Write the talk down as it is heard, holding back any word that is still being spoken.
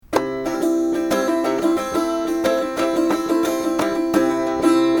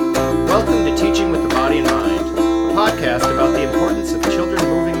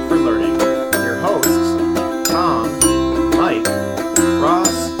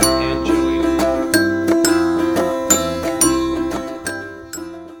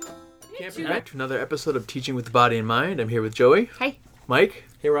to another episode of Teaching with the Body and Mind. I'm here with Joey. Hi. Mike.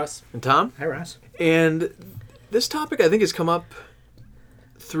 Hey, Russ. And Tom. Hi, Russ. And this topic, I think, has come up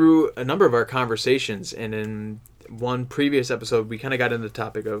through a number of our conversations. And in one previous episode, we kind of got into the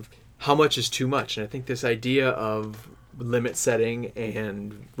topic of how much is too much. And I think this idea of limit setting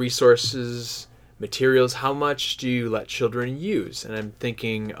and resources, materials, how much do you let children use? And I'm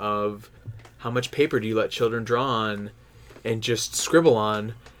thinking of how much paper do you let children draw on and just scribble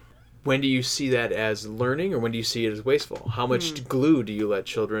on? When do you see that as learning, or when do you see it as wasteful? How much glue do you let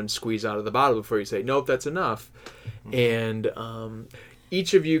children squeeze out of the bottle before you say, nope, that's enough? And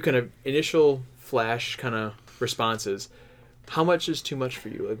each of you kind of initial flash kind of responses. How much is too much for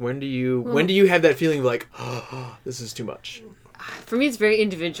you? Like, when do you have that feeling of like, oh, this is too much? For me, it's very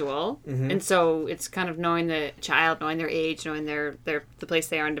individual, and so it's kind of knowing the child, knowing their age, knowing the place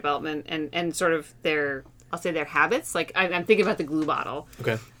they are in development, and sort of their habits. Like I'm thinking about the glue bottle.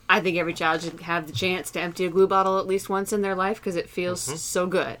 Okay. I think every child should have the chance to empty a glue bottle at least once in their life because it feels so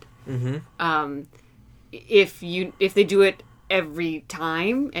good. If they do it every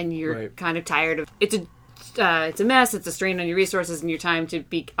time and you're kind of tired of it's a mess, it's a strain on your resources and your time to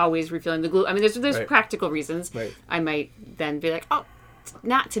be always refilling the glue. I mean, there's practical reasons. Right. I might then be like, oh,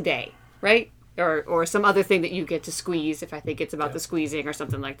 not today, right? Or some other thing that you get to squeeze if I think it's about the squeezing or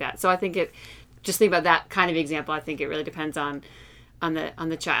something like that. So I think just think about that kind of example. I think it really depends on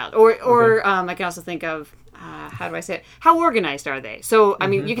the child. Or I can also think of, how do I say it? How organized are they? So, I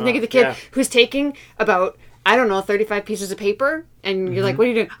mean, you can think of the kid who's taking about, 35 pieces of paper, and you're like, what are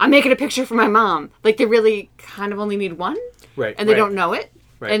you doing? I'm making a picture for my mom. Like, they really kind of only need one. Right. And they don't know it.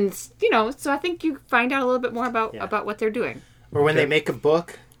 Right. And, so I think you find out a little bit more about what they're doing. Or when they make a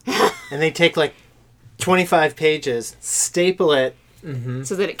book, and they take, 25 pages, staple it.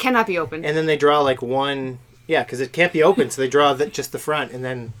 So that it cannot be opened. And then they draw, one... Yeah, because it can't be open, so they draw just the front, and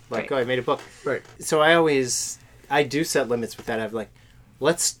then, oh, I made a book. Right. So I do set limits with that. I'm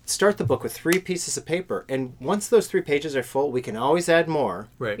let's start the book with 3 pieces of paper, and once those 3 pages are full, we can always add more.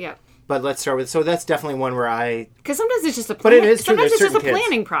 Right. Yeah. But let's start with, so that's definitely one where because sometimes it's just a But it is true, sometimes it's just a kids.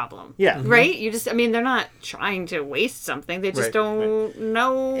 planning problem. Yeah. Right? You just, they're not trying to waste something. They just don't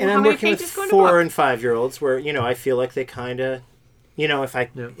know and how I'm many working with pages go in a book. 4 and 5-year-olds where, I feel like they kind of,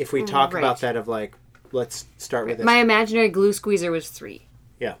 if we talk about that of let's start with this. My imaginary glue squeezer was 3.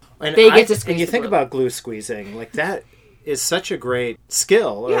 Yeah. And they get to squeeze and you the think glue. about glue squeezing, that is such a great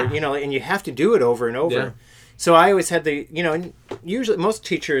skill, or, and you have to do it over and over. Yeah. So I always had and usually most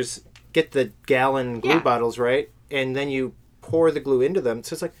teachers get the gallon glue bottles, right? And then you pour the glue into them.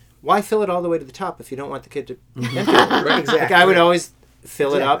 So it's why fill it all the way to the top if you don't want the kid to empty it? Right. Exactly. I would always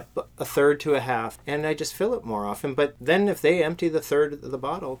fill it up a third to a half, and I just fill it more often. But then if they empty the third of the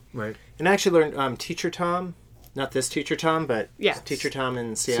bottle, Right. And I actually learned Teacher Tom, not this Teacher Tom, but Teacher Tom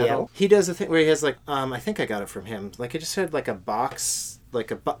in Seattle. He does a thing where he has I think I got it from him. It just had a box, a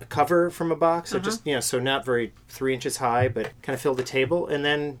cover from a box, or just so not very 3 inches high, but kind of filled the table, and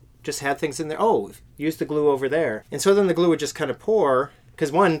then just had things in there. Oh, use the glue over there, and so then the glue would just kind of pour.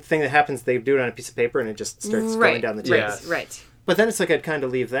 Because one thing that happens, they do it on a piece of paper, and it just starts going down the table. Yes. Right. But then it's I'd kind of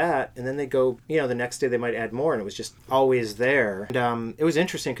leave that, and then they go, the next day they might add more, and it was just always there. And it was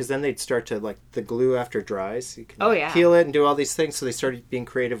interesting because then they'd start to, the glue after it dries. You can peel it and do all these things, so they started being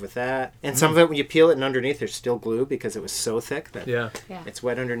creative with that. And some of it, when you peel it and underneath, there's still glue because it was so thick that it's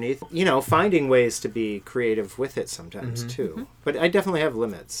wet underneath. Finding ways to be creative with it sometimes, too. But I definitely have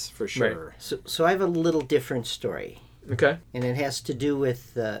limits, for sure. Right. So I have a little different story. Okay. And it has to do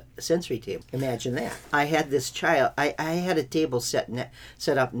with the sensory table. Imagine that. I had this child, I had a table set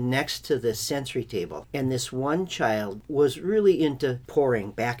up next to the sensory table. And this one child was really into pouring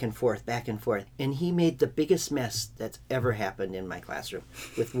back and forth. And he made the biggest mess that's ever happened in my classroom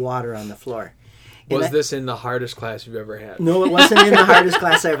with water on the floor. Was this in the hardest class you've ever had? No, it wasn't in the hardest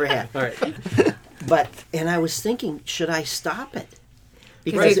class I ever had. All right. And I was thinking, should I stop it?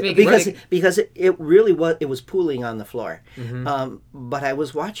 Because it really was pooling on the floor. But I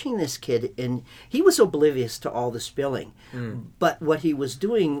was watching this kid, and he was oblivious to all the spilling. But what he was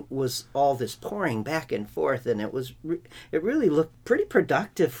doing was all this pouring back and forth, and it really looked pretty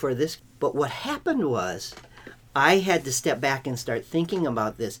productive for this. But what happened was, I had to step back and start thinking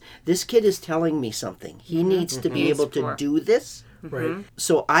about this. This kid is telling me something. He needs to be able to do this. Right.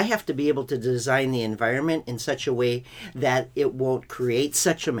 So I have to be able to design the environment in such a way that it won't create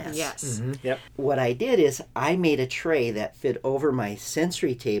such a mess. Yes. Yep. What I did is I made a tray that fit over my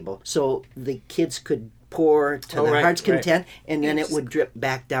sensory table so the kids could pour to the heart's content, and then it would drip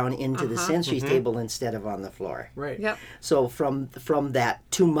back down into the sensory table instead of on the floor. Right. Yep. So from that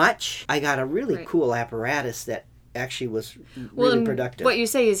too much, I got a really cool apparatus that actually was really productive. What you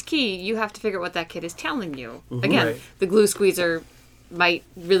say is key. You have to figure out what that kid is telling you. Again, the glue squeezer might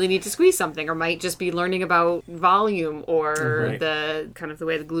really need to squeeze something, or might just be learning about volume or the kind of the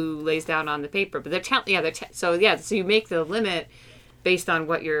way the glue lays down on the paper. But so you make the limit based on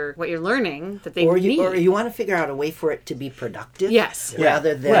what you're learning that they need. Or you want to figure out a way for it to be productive. Yes.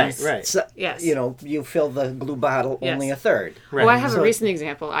 Rather than yes. You fill the glue bottle only a third. Right. Well, I have a recent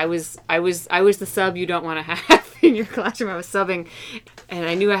example. I was the sub you don't want to have in your classroom. I was subbing, and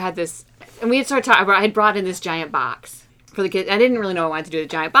I knew I had this, and we had started talking. I had brought in this giant box for the kids. I didn't really know I wanted to do the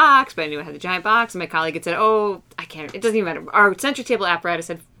giant box, but I knew I had the giant box, and my colleague had said, "Oh, I can't. It doesn't even matter. Our century table apparatus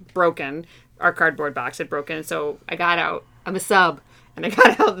had broken. Our cardboard box had broken, and so I got out. I'm a sub." And I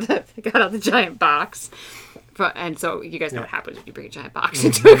got out the giant box, and so you guys know what happens when you bring a giant box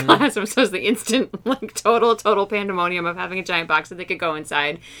into a classroom. So it's the instant, total pandemonium of having a giant box that they could go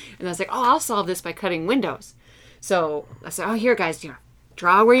inside. And I was like, "Oh, I'll solve this by cutting windows." So I said, "Oh, here, guys,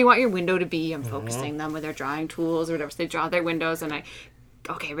 draw where you want your window to be." I'm focusing them with their drawing tools or whatever. So they draw their windows, and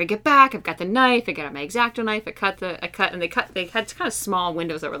rig it back. I've got the knife. I got out my X-Acto knife. They had kind of small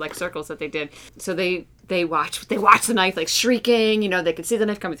windows that were like circles that they did. So they watched the knife like shrieking. They could see the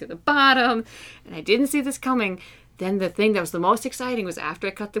knife coming through the bottom, and I didn't see this coming. Then the thing that was the most exciting was after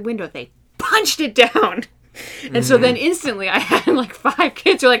I cut the window, they punched it down. And so then instantly I had like 5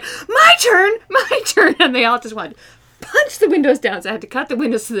 kids who were like, my turn, and they all just wanted to punch the windows down. So I had to cut the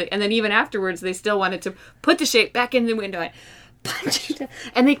windows and then even afterwards they still wanted to put the shape back in the window.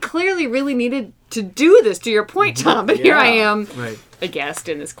 And they clearly really needed to do this, to your point, Tom. But here I am, a guest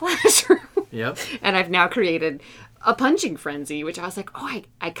in this classroom. Yep. And I've now created a punching frenzy, which I was like,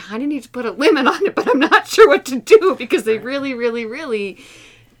 I kind of need to put a limit on it, but I'm not sure what to do because they really, really, really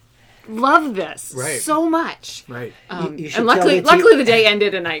love this so much. Right. And luckily the day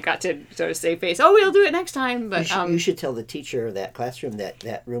ended and I got to sort of save face. Oh, we'll do it next time. But you should tell the teacher of that classroom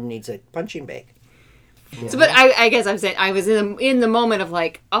that room needs a punching bag. Yeah. So, but I guess I'm saying I was in the moment of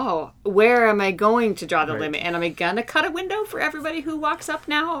like, oh, where am I going to draw the limit? And am I gonna cut a window for everybody who walks up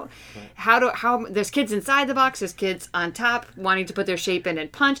now? Right. How there's kids inside the box, there's kids on top wanting to put their shape in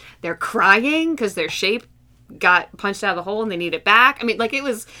and punch. They're crying because their shape got punched out of the hole and they need it back. I mean, like it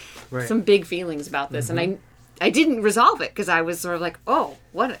was some big feelings about this, and I didn't resolve it because I was sort of like, oh,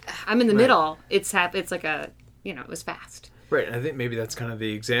 what? I'm in the middle. It's like a it was fast. Right, and I think maybe that's kind of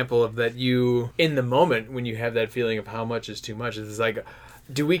the example of that you, in the moment, when you have that feeling of how much is too much, it's like,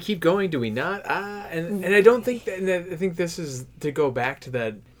 do we keep going? Do we not? And I don't think that, and I think this is to go back to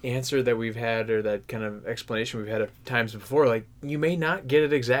that answer that we've had, or that kind of explanation we've had at times before, like, you may not get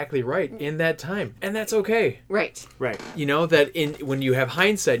it exactly right in that time, and that's okay. Right. That when you have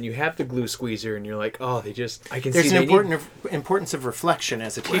hindsight and you have the glue squeezer and you're like, oh, I can see there's an importance of reflection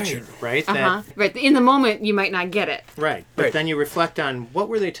as a teacher, right? Right. In the moment, you might not get it. Right. But then you reflect on, what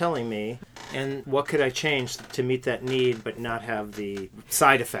were they telling me, and what could I change to meet that need but not have the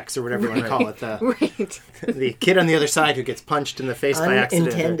side effects, or whatever you want to call it. The kid on the other side who gets punched in the face by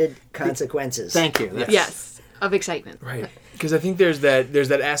accident. Unintended consequences. Thank you. Yes. Of excitement. Right. Because I think there's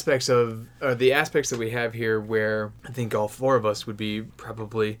that aspects of, or the aspects that we have here where I think all 4 of us would be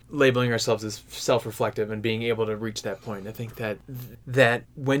probably labeling ourselves as self-reflective and being able to reach that point. I think that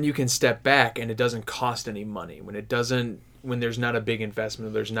when you can step back and it doesn't cost any money, when there's not a big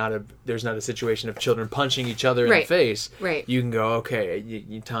investment, there's not a situation of children punching each other in the face. Right. You can go,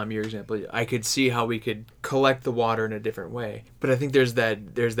 okay, Tom, your example, I could see how we could collect the water in a different way. But I think there's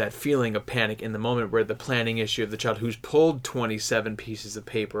that feeling of panic in the moment where the planning issue of the child who's pulled 27 pieces of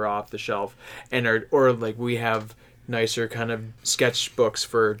paper off the shelf or like we have nicer kind of sketchbooks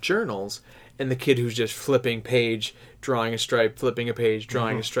for journals, and the kid who's just flipping page, drawing a stripe, flipping a page,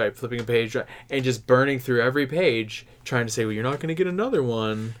 drawing a stripe, flipping a page, and just burning through every page, trying to say, well, you're not going to get another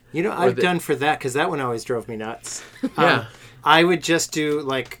one. I've done for that, because that one always drove me nuts. Yeah. I would just do,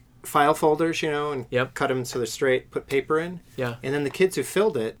 like, file folders, and Yep. cut them so they're straight, put paper in. Yeah. And then the kids who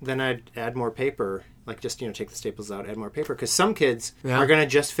filled it, then I'd add more paper, like just, take the staples out, add more paper. Because some kids are going to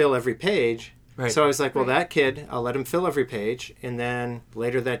just fill every page. Right. So I was like, well, that kid, I'll let him fill every page, and then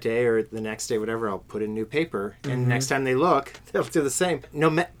later that day or the next day, whatever, I'll put in new paper. And next time they look, they'll do the same.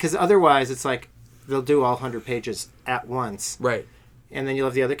 Because otherwise, it's like they'll do all 100 pages at once. Right. And then you'll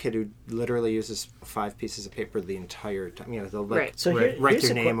have the other kid who literally uses 5 pieces of paper the entire time. They'll write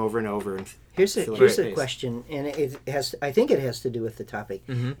their name over and over. And here's a question, and I think it has to do with the topic.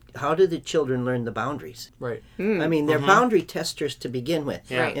 Mm-hmm. How do the children learn the boundaries? Right. I mean, they're boundary testers to begin with.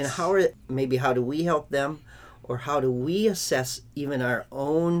 Yeah. Right. And how do we help them, or how do we assess even our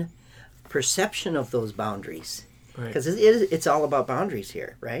own perception of those boundaries? Because it's all about boundaries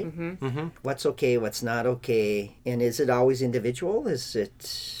here, right? What's okay, what's not okay, and is it always individual? Is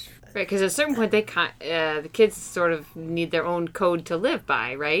it... Right, because at a certain point, the kids sort of need their own code to live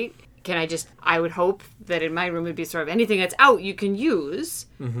by, right? I would hope that in my room would be sort of anything that's out you can use.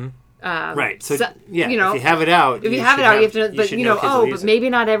 Right. So yeah, if you have it out, you have to. But but maybe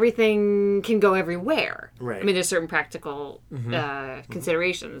not everything can go everywhere. Right. I mean, there's certain practical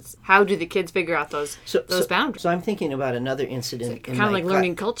considerations. How do the kids figure out those boundaries? So I'm thinking about another incident. Kind of like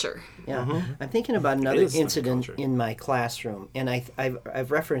learning culture. Yeah, I'm thinking about another incident in my classroom, and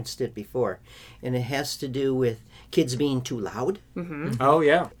I've referenced it before, and it has to do with kids being too loud. Oh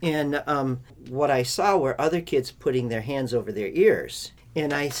yeah. And what I saw were other kids putting their hands over their ears,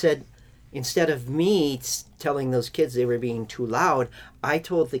 and I said, instead of me telling those kids they were being too loud, I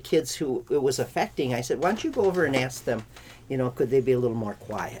told the kids who it was affecting, I said, why don't you go over and ask them, could they be a little more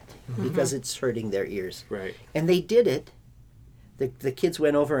quiet? Because it's hurting their ears. Right. And they did it. The kids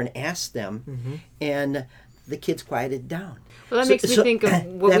went over and asked them, and the kids quieted down. Well, that makes me think of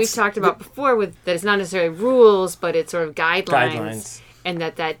what we've talked about before, with that it's not necessarily rules, but it's sort of guidelines. And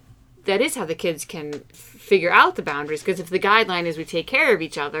that is how the kids can figure out the boundaries. Because if the guideline is we take care of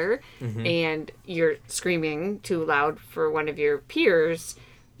each other, and you're screaming too loud for one of your peers,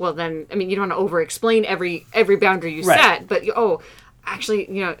 well then, I mean, you don't want to over-explain every boundary you set, but actually,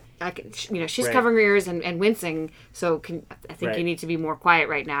 she's covering her ears and wincing, so I think you need to be more quiet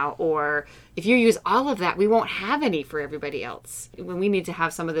right now. Or if you use all of that, we won't have any for everybody else. When we need to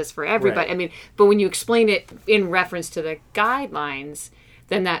have some of this for everybody. I mean, but when you explain it in reference to the guidelines,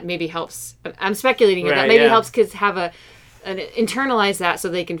 then that maybe helps. I'm speculating here. That maybe helps kids have internalize that, so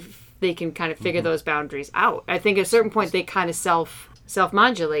they can kind of figure those boundaries out. I think at a certain point they kind of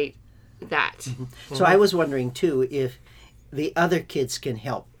self-modulate that. So I was wondering too if the other kids can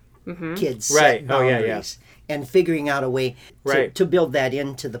help kids set boundaries and figuring out a way to build that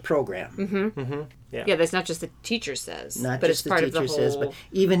into the program. Yeah, that's not just the teacher says, but it's part of the whole... says, but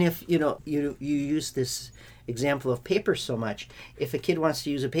even if you use this example of paper so much, if a kid wants to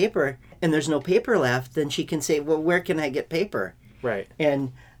use a paper and there's no paper left, then she can say, well, where can I get paper? Right.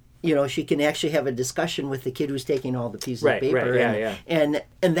 And she can actually have a discussion with the kid who's taking all the pieces of paper. And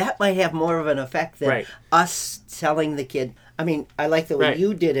that might have more of an effect than us telling the kid. I mean, I like the way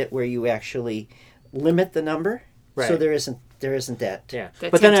you did it, where you actually limit the number, so there isn't that. Yeah,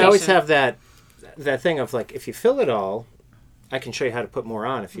 but then I always have that thing of like, if you fill it all, I can show you how to put more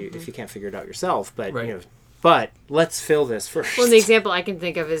on if you can't figure it out yourself. But but let's fill this first. Well, the example I can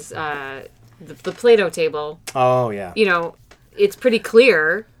think of is the Play-Doh table. Oh yeah. It's pretty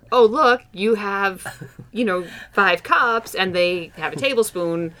clear. Oh, look, you have, 5 cups and they have a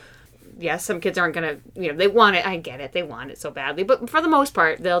tablespoon. Yes, some kids aren't going to, they want it. I get it. They want it so badly. But for the most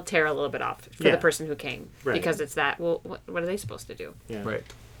part, they'll tear a little bit off for the person who came. Right. Because it's that, well, what are they supposed to do? Yeah. Right.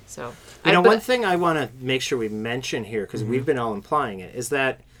 So, one thing I want to make sure we mention here, because we've been all implying it, is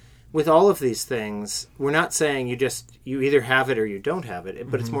that with all of these things, we're not saying you either have it or you don't have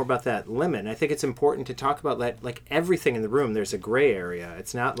it, but it's more about that limit. And I think it's important to talk about that, like everything in the room, there's a gray area.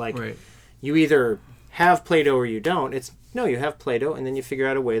 It's not like you either have Play-Doh or you don't. It's, no, you have Play-Doh, and then you figure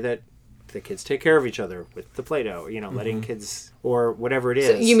out a way that the kids take care of each other with the Play-Doh, letting kids, or whatever it is.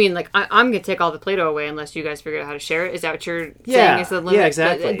 So you mean like, I'm going to take all the Play-Doh away unless you guys figure out how to share it? Is that what you're saying is the limit? Yeah,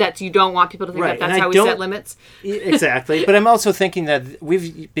 exactly. That you don't want people to think that's how we set limits? Exactly. But I'm also thinking that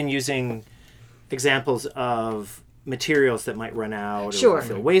we've been using examples of materials that might run out or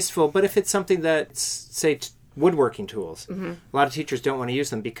feel wasteful. But if it's something that's, say, woodworking tools, a lot of teachers don't want to use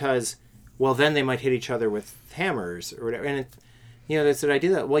them because, well, then they might hit each other with hammers or whatever. And there's an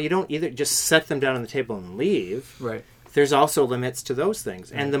idea that, well, you don't either just set them down on the table and leave. Right. There's also limits to those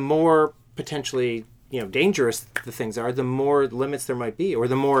things. And the more potentially, dangerous the things are, the more limits there might be, or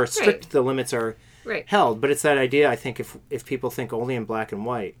the more strict the limits are held. But it's that idea, I think, if people think only in black and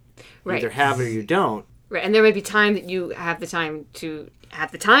white, you either have it or you don't. Right. And there may be time that you have the time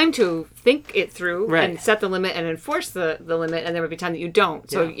to think it through and set the limit and enforce the limit, and there may be time that you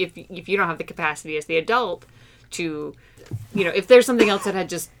don't. So if you don't have the capacity as the adult to... if there's something else that had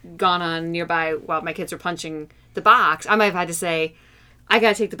just gone on nearby while my kids were punching the box, I might have had to say, I got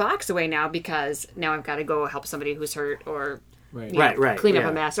to take the box away now because now I've got to go help somebody who's hurt or clean up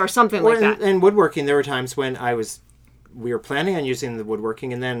a mess or something like that. And woodworking, there were times when we were planning on using the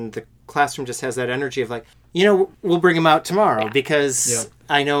woodworking, and then the classroom just has that energy of like, we'll bring them out tomorrow because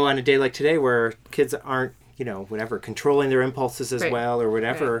I know on a day like today where kids aren't, controlling their impulses as well or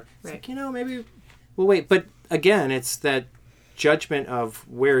whatever. It's like, maybe we'll wait. But again, it's that judgment of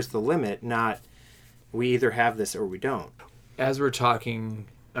where's the limit, not we either have this or we don't. As we're talking,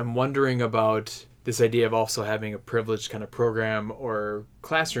 I'm wondering about this idea of also having a privileged kind of program or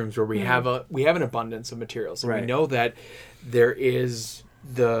classrooms where we have an abundance of materials. And we know that there is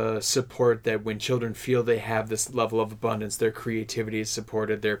the support that when children feel they have this level of abundance, their creativity is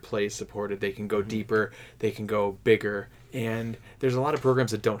supported, their play is supported, they can go deeper, they can go bigger. And there's a lot of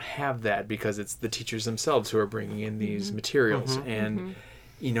programs that don't have that because it's the teachers themselves who are bringing in these materials. And,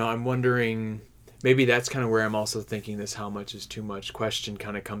 I'm wondering... Maybe that's kind of where I'm also thinking this how much is too much question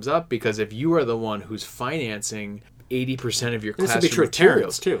kind of comes up, because if you are the one who's financing 80% of your classroom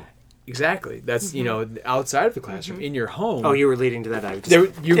materials too. Exactly. That's, outside of the classroom, in your home. Oh, you were leading to that.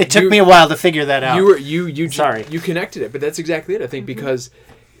 It took me a while to figure that out. Sorry. You connected it, but that's exactly it. I think because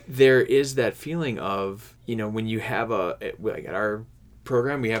there is that feeling of, when you have like at our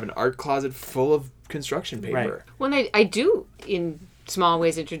program, we have an art closet full of construction paper. Right. Well, I do in small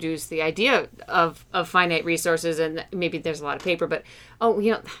ways introduce the idea of finite resources, and maybe there's a lot of paper, but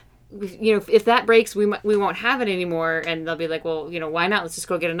if that breaks, we won't have it anymore, and they'll be like, well, why not? Let's just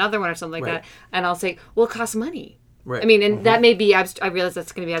go get another one or something like that. And I'll say, well, it costs money. Right. I mean, and that may be I realize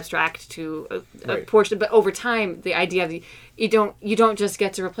that's going to be abstract to a portion, but over time, the idea of you don't just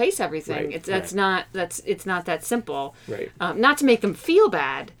get to replace everything. Right. It's not that simple. Right. Not to make them feel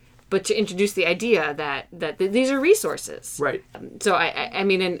bad, but to introduce the idea that these are resources. Right. So I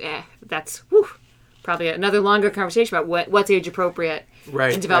mean, that's probably another longer conversation about what's age appropriate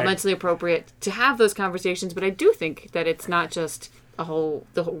and developmentally appropriate to have those conversations. But I do think that it's not just the whole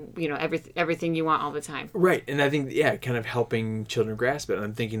everything you want all the time. Right. And I think kind of helping children grasp it.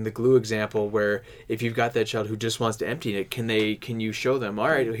 I'm thinking the glue example where if you've got that child who just wants to empty it, can you show them, all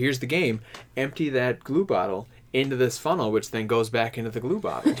right, here's the game, empty that glue bottle into this funnel, which then goes back into the glue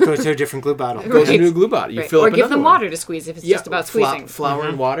bottle. Goes to a different glue bottle. Goes into a glue bottle. You fill or up give them water one to squeeze if it's just about squeezing. Flour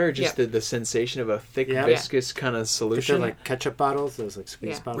and water, just the sensation of a thick, viscous kind of solution. They're like ketchup bottles, those like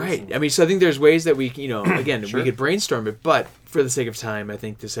squeeze bottles. Right. I mean, so I think there's ways that we, again, we could brainstorm it, but for the sake of time, I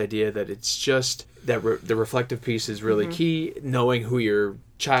think this idea that it's just that the reflective piece is really key, knowing who your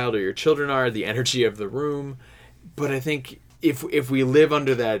child or your children are, the energy of the room. But I think if we live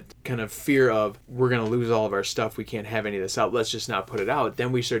under that kind of fear of we're going to lose all of our stuff, we can't have any of this out, let's just not put it out,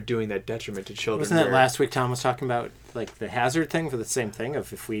 then we start doing that detriment to children. Wasn't that last week Tom was talking about like the hazard thing for the same thing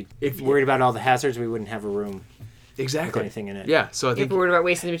of if worried about all the hazards, we wouldn't have a room with anything in it. Yeah, so I think if we're worried about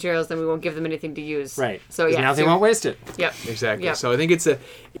wasting the materials, then we won't give them anything to use. Right. So now they won't waste it. Yep. Exactly. Yep. So I think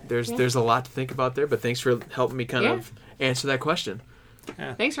there's a lot to think about there, but thanks for helping me kind of answer that question.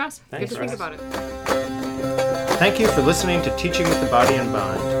 Yeah. Thanks, Ross. Good to think about it. Thank you for listening to Teaching with the Body in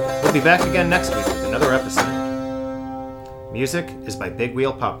Mind. We'll be back again next week with another episode. Music is by Big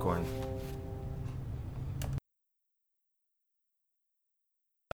Wheel Popcorn.